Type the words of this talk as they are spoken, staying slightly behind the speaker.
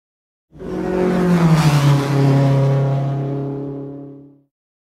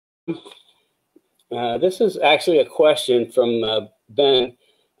This is actually a question from Ben,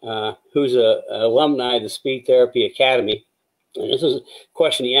 who's an alumni of the Speed Therapy Academy. And this is a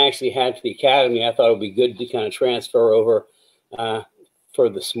question he actually had for the Academy. I thought it would be good to kind of transfer over for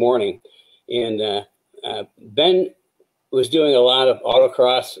this morning. And Ben was doing a lot of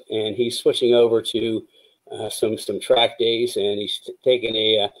autocross, and he's switching over to some track days, and he's taken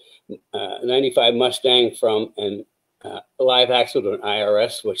a 95 Mustang from an live axle to an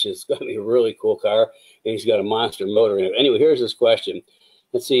IRS, which is going to be a really cool car, and he's got a monster motor in it. Anyway, here's his question.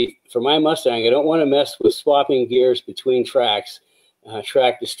 Let's see, for my Mustang, I don't want to mess with swapping gears between tracks,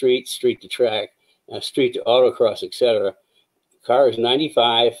 track to street, street to track, street to autocross, etc. Car is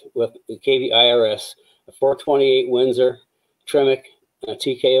 95 with a KV IRS, a 428 Windsor, Tremec,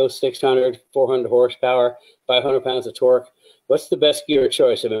 TKO 600, 400 horsepower, 500 pounds of torque. What's the best gear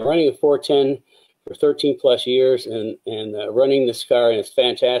choice? I've been running a 410 for 13 plus years and running this car, and it's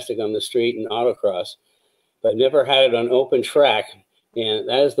fantastic on the street and autocross, but never had it on open track, and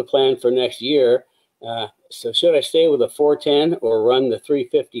that is the plan for next year. So should I stay with a 410 or run the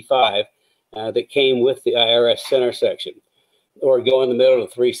 355 that came with the IRS center section, or go in the middle of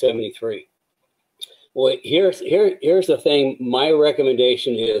the 373? Well, here's the thing. My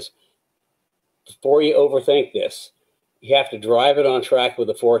recommendation is, before you overthink this, you have to drive it on track with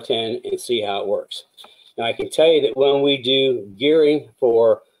a 410 and see how it works. Now, I can tell you that when we do gearing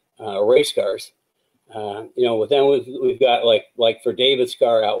for race cars, you know, with them, we've got like for David's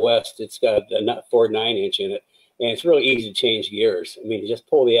car out west, it's got a Ford 9-inch in it, and it's really easy to change gears. I mean, you just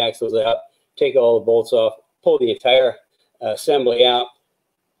pull the axles out, take all the bolts off, pull the entire assembly out,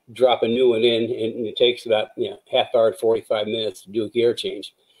 drop a new one in, and it takes about half hour to 45 minutes to do a gear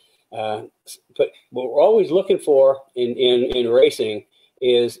change. But what we're always looking for in racing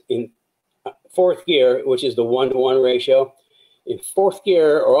is in fourth gear, which is the 1-to-1 ratio. In fourth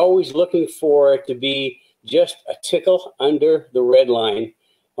gear, we're always looking for it to be just a tickle under the red line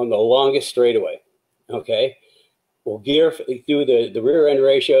on the longest straightaway. Okay, we'll gear through the rear end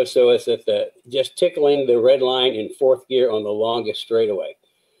ratio so it's at just tickling the red line in fourth gear on the longest straightaway.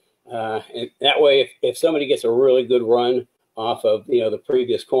 And that way, if somebody gets a really good run off of the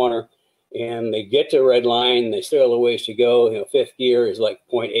previous corner, and they get to red line, they still have a ways to go. Fifth gear is like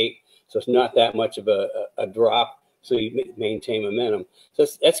 0.8, so it's not that much of a drop. So you maintain momentum. So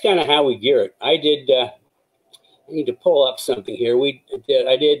that's kind of how we gear it. I need to pull up something here.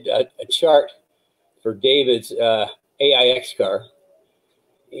 I did a chart for David's AIX car.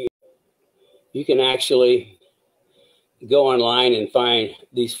 You can actually go online and find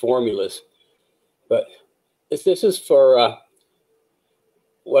these formulas, but this is for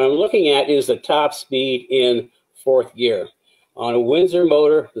what I'm looking at is the top speed in fourth gear on a Windsor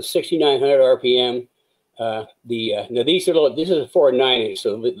motor, the 6,900 RPM. Now this is a Ford 9-inch,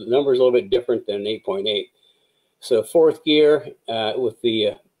 so the number is a little bit different than 8.8. So fourth gear with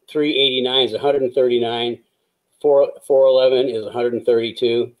the 389 is 139, 411 is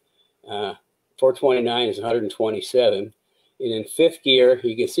 132, 429 is 127. And in fifth gear,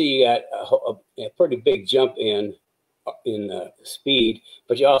 you can see you got a pretty big jump in speed,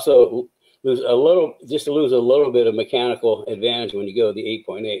 but you also lose a little bit of mechanical advantage when you go to the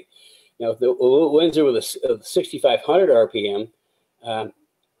 8.8. Now, the Windsor with a 6,500 RPM,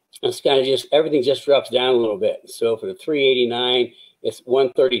 it's kind of everything just drops down a little bit. So for the 389, it's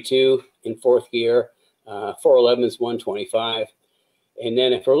 132 in fourth gear, 411 is 125. And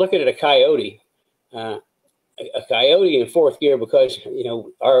then if we're looking at a Coyote in fourth gear, because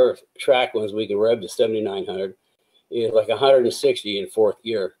our track ones we can rev to 7,900, is like 160 in fourth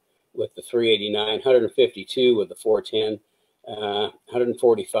gear with the 389, 152 with the 410,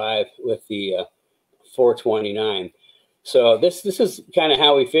 145 with the 429. So this is kind of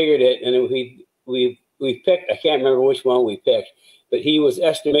how we figured it, and we picked. I can't remember which one we picked, but he was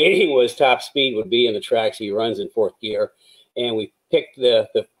estimating what his top speed would be in the tracks he runs in fourth gear, and we picked the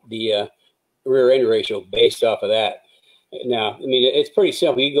rear end ratio based off of that. Now, I mean, it's pretty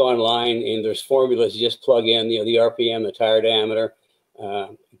simple. You go online and there's formulas. You just plug in, the RPM, the tire diameter,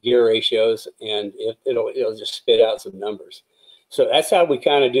 gear ratios, and it'll just spit out some numbers. So that's how we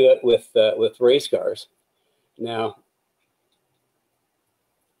kind of do it with race cars. Now,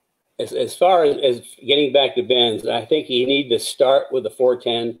 as far as getting back to Ben's, I think you need to start with the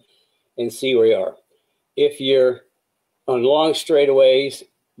 410 and see where you are. If you're on long straightaways,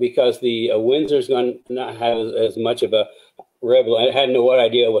 because the Windsor's going to not have as much of a rev limit. I had no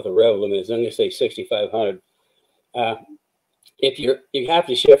idea what the rev limit is. I'm going to say 6,500. If you have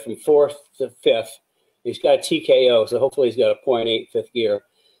to shift from fourth to fifth, he's got a TKO, so hopefully he's got a 0.8 fifth gear.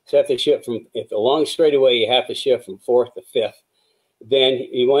 So you have to shift if the long straightaway, you have to shift from fourth to fifth. then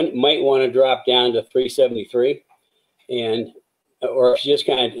you might want to drop down to 373, and or just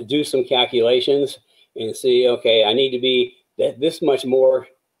kind of do some calculations and see, okay, I need to be this much more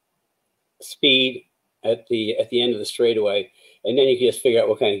speed at the end of the straightaway, and then you can just figure out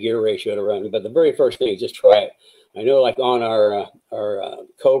what kind of gear ratio to run. But the very first thing is just try it. I know, like on our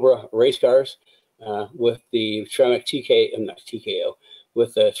Cobra race cars with the Tremec not TKO,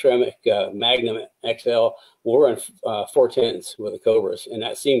 with the Tremec Magnum XL, we'll run 410s with the Cobras, and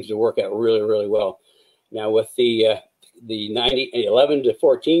that seems to work out really, really well. Now with the 11 to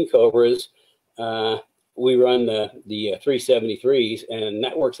 14 Cobras, we run the 373s, and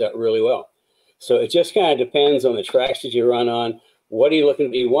that works out really well. So it just kind of depends on the tracks that you run on. What are you looking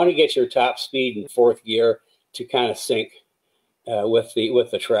to be? You want to get your top speed in fourth gear to kind of sync with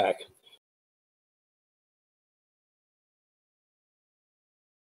the track.